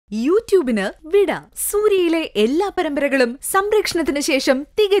യൂട്യൂബിന് വിട. സൂര്യയിലെ എല്ലാ പരമ്പരകളും സംരക്ഷണത്തിന് ശേഷം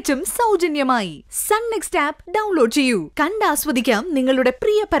തികച്ചും സൗജന്യമായി സൺ നെക്സ്റ്റ് ആപ്പ് ഡൗൺലോഡ് ചെയ്യൂ. കണ്ടാസ്വദിക്കാം നിങ്ങളുടെ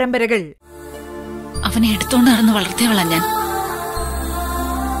പ്രിയ പരമ്പരകൾ. അവനെ എടുത്തോണ്ട് നടന്ന് വളർത്തിയവളാ ഞാൻ.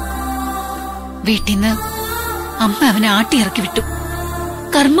 വീട്ടിന്ന് അമ്മ അവനെ ആട്ടിയിറക്കി വിട്ടു.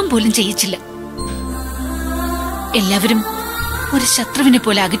 കർമ്മം പോലും ചെയ്യിച്ചില്ല. എല്ലാവരും ഒരു ശത്രുവിനെ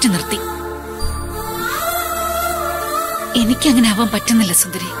പോലെ അകറ്റി നിർത്തി. എനിക്കങ്ങനെ ആവാൻ പറ്റുന്നില്ല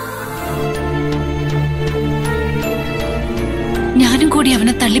സുന്ദരി. ഞാനും കൂടി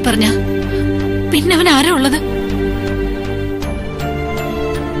അവനെ തള്ളി പറഞ്ഞ പിന്നെ അവൻ ആരാ ഉള്ളത്?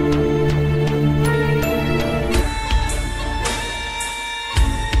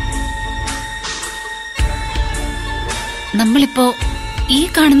 നമ്മളിപ്പോ ഈ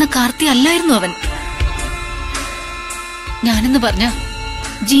കാണുന്ന കാർത്തി അല്ലായിരുന്നു അവൻ. ഞാനെന്ന് പറഞ്ഞ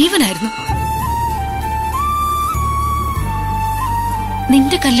ജീവനായിരുന്നു.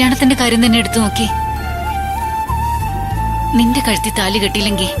 നിന്റെ കല്യാണത്തിന്റെ കാര്യം തന്നെ എടുത്തു നോക്കി. നിന്റെ കഴുത്തിൽ താലി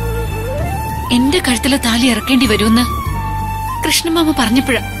കെട്ടിയില്ലെങ്കിൽ എന്റെ കഴുത്തിലെ താലി ഇറക്കേണ്ടി വരുമെന്ന് കൃഷ്ണമാമ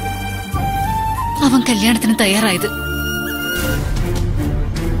പറഞ്ഞപ്പോഴാ അവൻ കല്യാണത്തിന് തയ്യാറായത്.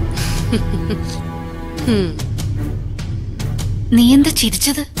 നീ എന്താ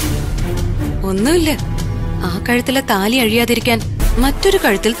ചിരിച്ചത്? ഒന്നുമില്ല. ആ കഴുത്തിലെ താലി അഴിയാതിരിക്കാൻ മറ്റൊരു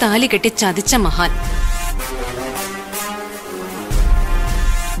കഴുത്തിൽ താലി കെട്ടി ചതിച്ച മഹാൻ.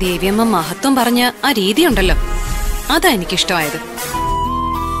 ദേവിയമ്മ മഹത്വം പറഞ്ഞ ആ രീതിയുണ്ടല്ലോ, അതാ എനിക്കിഷ്ടമായത്.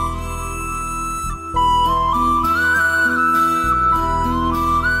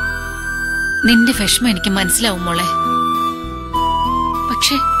 നിന്റെ വിഷമം എനിക്ക് മനസ്സിലാവും മോളെ.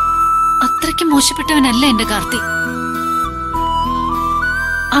 പക്ഷെ അത്രയ്ക്ക് മോശപ്പെട്ടവനല്ല എന്റെ കാർത്തി.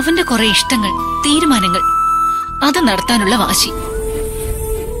 അവന്റെ കുറെ ഇഷ്ടങ്ങൾ, തീരുമാനങ്ങൾ, അത് നടത്താനുള്ള വാശി.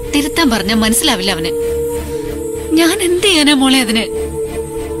 തിരുത്താൻ പറഞ്ഞാൽ മനസ്സിലാവില്ല അവന്. ഞാൻ എന്ത് ചെയ്യാനാ മോളെ അതിന്?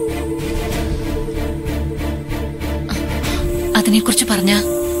 അതിനെക്കുറിച്ച് പറഞ്ഞാ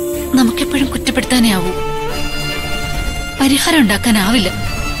നമുക്കെപ്പോഴും കുറ്റപ്പെടുത്താനേ ആവൂ. പരിഹാരം ഉണ്ടാക്കാനാവില്ല.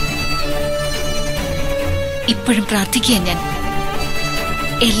 ഇപ്പോഴും പ്രാർത്ഥിക്കുക ഞാൻ,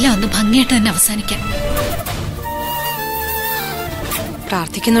 എല്ലാം ഒന്ന് ഭംഗിയായിട്ട് തന്നെ അവസാനിക്കാം.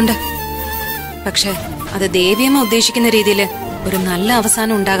 പ്രാർത്ഥിക്കുന്നുണ്ട്. പക്ഷെ അത് ദേവിയമ്മ ഉദ്ദേശിക്കുന്ന രീതിയിൽ ഒരു നല്ല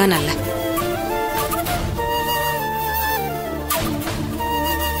അവസാനം ഉണ്ടാകാനല്ല.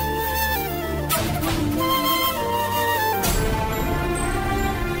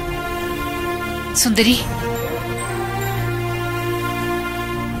 സുന്ദരി,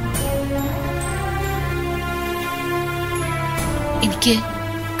 എനിക്ക്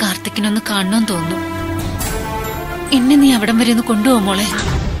കാർത്തിക്കിനൊന്ന് കാണണമെന്ന് തോന്നുന്നു. എന്നെ നീ അവിടം വരെ ഒന്ന് കൊണ്ടുപോകും മോളെ.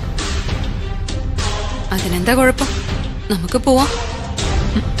 അതിനെന്താ കുഴപ്പം? നമുക്ക് പോവാം.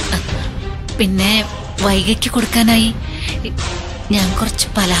 പിന്നെ വൈകയ്ക്ക് കൊടുക്കാനായി ഞാൻ കുറച്ച്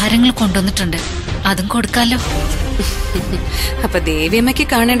പലഹാരങ്ങൾ കൊണ്ടുവന്നിട്ടുണ്ട്. അതും കൊടുക്കാലോ. അപ്പൊ ദേവിയമ്മയ്ക്ക്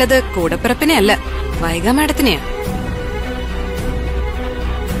കാണേണ്ടത് കൂടപ്പിറപ്പിനെ അല്ല, വൈഗ മാഡത്തിനെയാ.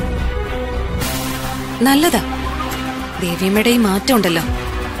 നല്ലതാ. ദേവിയമ്മയുടെ ഈ മാറ്റം ഉണ്ടല്ലോ,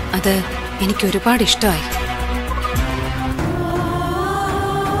 അത് എനിക്ക് ഒരുപാട് ഇഷ്ടമായി.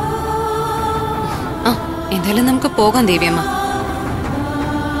 ആ, എന്തായാലും നമുക്ക് പോകാം ദേവിയമ്മ.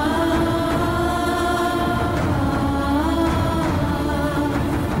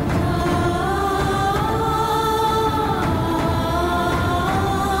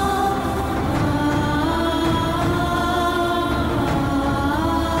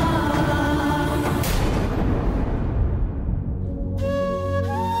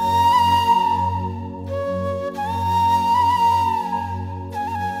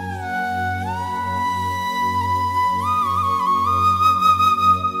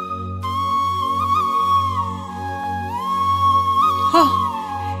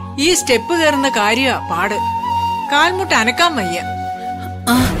 ഈ സ്റ്റെപ്പ് കയറുന്ന കാര്യ പാട്. കാൽമുട്ട് അനക്കാൻ വയ്യ.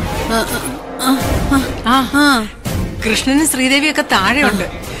 കൃഷ്ണനും ശ്രീദേവിയൊക്കെ താഴെയുണ്ട്.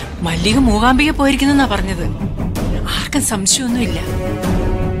 മല്ലിക മൂകാംബിക പോയിരിക്കുന്നെന്നാ പറഞ്ഞത്. ആർക്കും സംശയമൊന്നുമില്ല.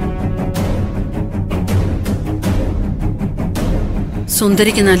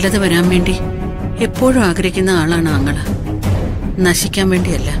 സുന്ദരിക്ക് നല്ലത് വരാൻ വേണ്ടി എപ്പോഴും ആഗ്രഹിക്കുന്ന ആളാണ് ആങ്ങള്. നശിക്കാൻ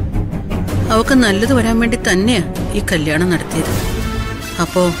വേണ്ടിയല്ല, അവക്ക് നല്ലത് വരാൻ വേണ്ടി തന്നെയാ ഈ കല്യാണം നടത്തിയത്.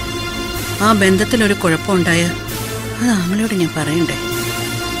 അപ്പോ ആ ബന്ധത്തിലൊരു കുഴപ്പമുണ്ടായ അത് ആങ്ങളോട് ഞാൻ പറയണ്ടേ?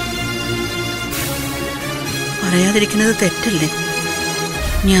 പറയാതിരിക്കുന്നത് തെറ്റല്ലേ?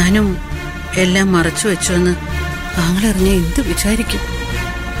 ഞാനും എല്ലാം മറച്ചു വെച്ചുവെന്ന് ആങ്ങളറിഞ്ഞ എന്ത് വിചാരിക്കും?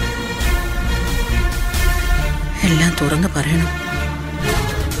 എല്ലാം തുറന്ന് പറയണം.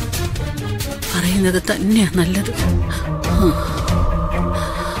 പറയുന്നത് തന്നെയാ നല്ലത്.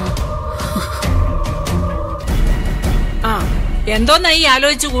 എന്തോന്നാ ഈ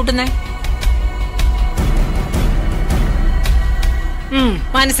ആലോചിച്ചു കൂട്ടുന്നേ?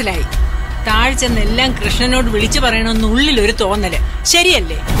 മനസ്സിലായി. താഴ്ചെന്നെല്ലാം കൃഷ്ണനോട് വിളിച്ചു പറയണമെന്ന് ഉള്ളിലൊരു തോന്നല്.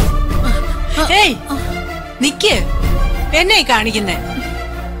 ശരിയല്ലേ? ഏയ് നിക്ക്, എന്നെ കാണിക്കുന്നേ.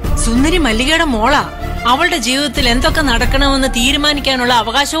 സുന്ദരി മല്ലികയുടെ മോളാ. അവളുടെ ജീവിതത്തിൽ എന്തൊക്കെ നടക്കണമെന്ന് തീരുമാനിക്കാനുള്ള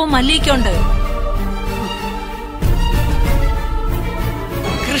അവകാശവും മല്ലികയ്ക്കുണ്ട്.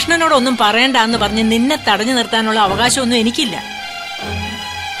 കൃഷ്ണനോടൊന്നും പറയണ്ടെന്ന് പറഞ്ഞ് നിന്നെ തടഞ്ഞു നിർത്താനുള്ള അവകാശമൊന്നും എനിക്കില്ല.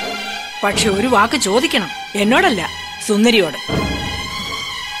 പക്ഷെ ഒരു വാക്ക് ചോദിക്കണം, എന്നോടല്ല, സുന്ദരിയോട്.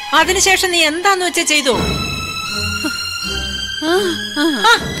 അതിനുശേഷം നീ എന്താന്ന് വെച്ചാ ചെയ്തോ?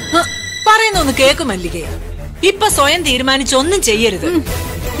 പറയുന്നൊന്ന് കേക്ക് മല്ലികയെ. ഇപ്പൊ സ്വയം തീരുമാനിച്ചൊന്നും ചെയ്യരുത്.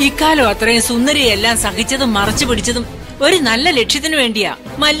 ഇക്കാലം അത്രയും സുന്ദരിയെല്ലാം സഹിച്ചതും മറച്ചു പിടിച്ചതും ഒരു നല്ല ലക്ഷ്യത്തിനു വേണ്ടിയാ.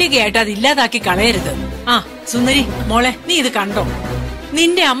 മല്ലികയായിട്ട് അത് ഇല്ലാതാക്കി കളയരുത്. സുന്ദരി മോളെ, നീ ഇത് കണ്ടോ?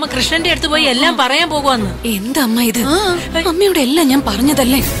 നിന്റെ അമ്മ കൃഷ്ണന്റെ അടുത്ത് പോയി എല്ലാം പറയാൻ പോകുവന്ന്. എന്താ അമ്മ ഇത്? അമ്മയോട് എല്ലാം ഞാൻ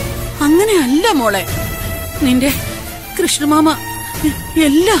പറഞ്ഞതല്ലേ? അങ്ങനെയല്ല മോളെ. നിന്റെ കൃഷ്ണമാമ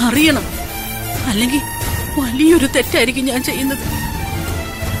എല്ലാം അറിയണം. അല്ലെങ്കിൽ വലിയൊരു തെറ്റായിരിക്കും ഞാൻ ചെയ്യുന്നത്.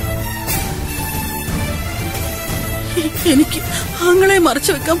 എനിക്ക് ആങ്ങളെ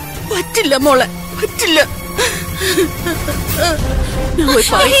മറച്ചു വെക്കാൻ പറ്റില്ല മോളെ, പറ്റില്ല.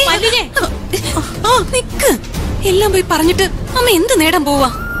 നിക്ക്, എല്ലാം പോയി പറഞ്ഞിട്ട് അമ്മ എന്ത് നേടാൻ പോവാ?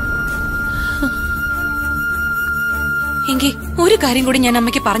 എങ്കിൽ ഒരു കാര്യം കൂടി ഞാൻ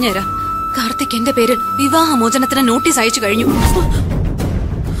അമ്മയ്ക്ക് പറഞ്ഞുതരാം. കാർത്തിക് എന്റെ പേരിൽ വിവാഹമോചനത്തിന് നോട്ടീസ് അയച്ചു കഴിഞ്ഞു.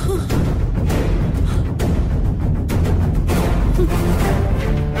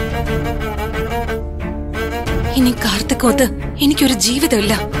 ഇനി കാർത്തികോത്ത് എനിക്കൊരു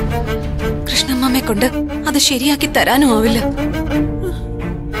ജീവിതമില്ല. കൃഷ്ണമ്മയെ കൊണ്ട് അത് ശരിയാക്കി തരാനും ആവില്ല.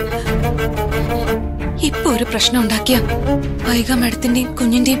 ഇപ്പൊ ഒരു പ്രശ്നം ഉണ്ടാക്കിയ വൈഗ മാഡത്തിന്റെയും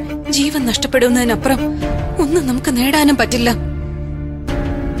കുഞ്ഞിന്റെയും ജീവൻ നഷ്ടപ്പെടുന്നതിനപ്പുറം ഒന്നും നമുക്ക് നേടാനും പറ്റില്ല.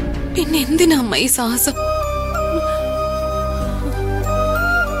 പിന്നെ എന്തിനാ അമ്മ ഈ സാഹസം?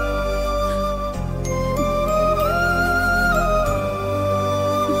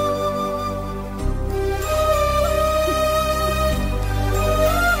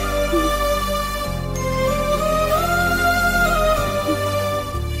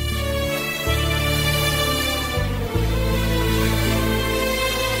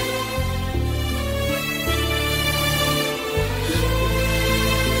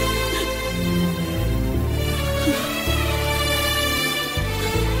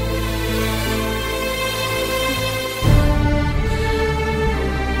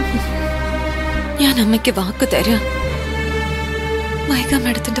 ഞാൻ അമ്മയ്ക്ക് വാക്ക് തരാം. വൈഗ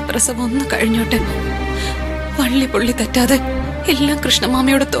മാഡത്തിന്റെ പ്രസവം ഒന്ന് കഴിഞ്ഞോട്ടെ. വള്ളി പൊള്ളി തെറ്റാതെ എല്ലാം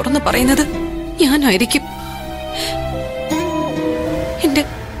കൃഷ്ണമാമയോട് തുറന്നു പറയുന്നത് ഞാനായിരിക്കും. എന്റെ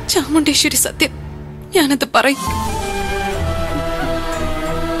ചാമുണ്ടേശ്വരി സത്യം, ഞാനത് പറയും.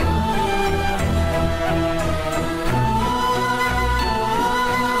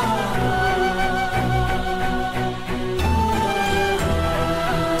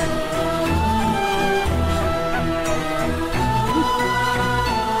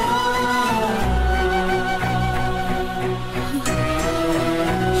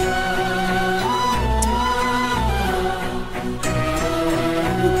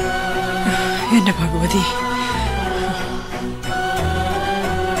 എന്റെ ഭഗവതി,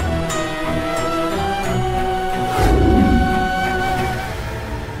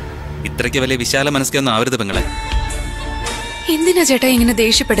 ഇത്രയ്ക്ക് വലിയ വിശാല മനസ്കൊന്നും ആവരുത് പെങ്ങളെ. എന്തിനാ ചേട്ടാ ഇങ്ങനെ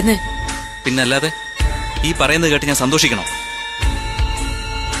ദേഷ്യപ്പെടുന്നേ? പിന്നല്ലാതെ ഈ പറയുന്നത് കേട്ട് ഞാൻ സന്തോഷിക്കണം.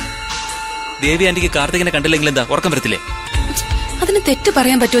 ദേവി ആന്റിക്ക് കാർത്തികിനെ കണ്ടില്ലെങ്കിൽ എന്താ ഉറക്കം വരത്തില്ലേ? അതിന് തെറ്റ്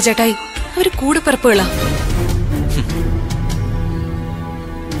പറയാൻ പറ്റുമോ ചേട്ടായി? അവര് കൂടെപ്പിറപ്പുകളാ.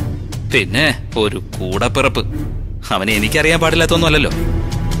 പിന്നെ ഒരു കൂടപ്പിറപ്പ്. അവനെ എനിക്കറിയാൻ പാടില്ലാത്തൊന്നുമല്ലല്ലോ.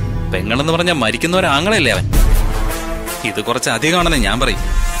 പെങ്ങളെന്ന് പറഞ്ഞാൽ മരിക്കുന്നവരാങ്ങളല്ലേ അവൻ. ഇത് കുറച്ച് അധികമാണെന്ന് ഞാൻ പറയും.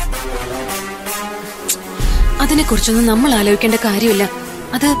 അതിനെക്കുറിച്ചൊന്നും നമ്മൾ ആലോചിക്കേണ്ട കാര്യമില്ല.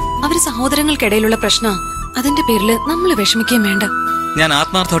 അത് അവര് സഹോദരങ്ങൾക്കിടയിലുള്ള പ്രശ്നമാ. അതിന്റെ പേരില് നമ്മൾ വിഷമിക്കുകയും വേണ്ട. ഞാൻ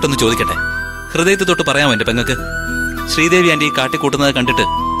ആത്മാർത്ഥമായിട്ടൊന്ന് ചോദിക്കട്ടെ, ഹൃദയത്തിൽ തൊട്ട് പറയാമോ എന്റെ പെങ്ങൾക്ക്? ശ്രീദേവി ആന്റി കാട്ടിക്കൂട്ടുന്നത് കണ്ടിട്ട്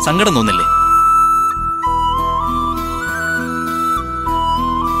സങ്കടം തോന്നില്ലേ?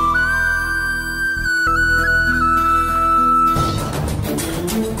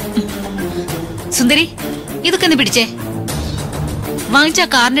 സുന്ദരി, ഇതൊക്കെ ഒന്ന് പിടിച്ചേ. വാങ്ങിച്ച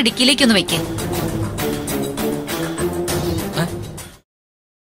കാറിന്റെ ഡിക്കിയിലേക്കൊന്ന് വെക്കേ.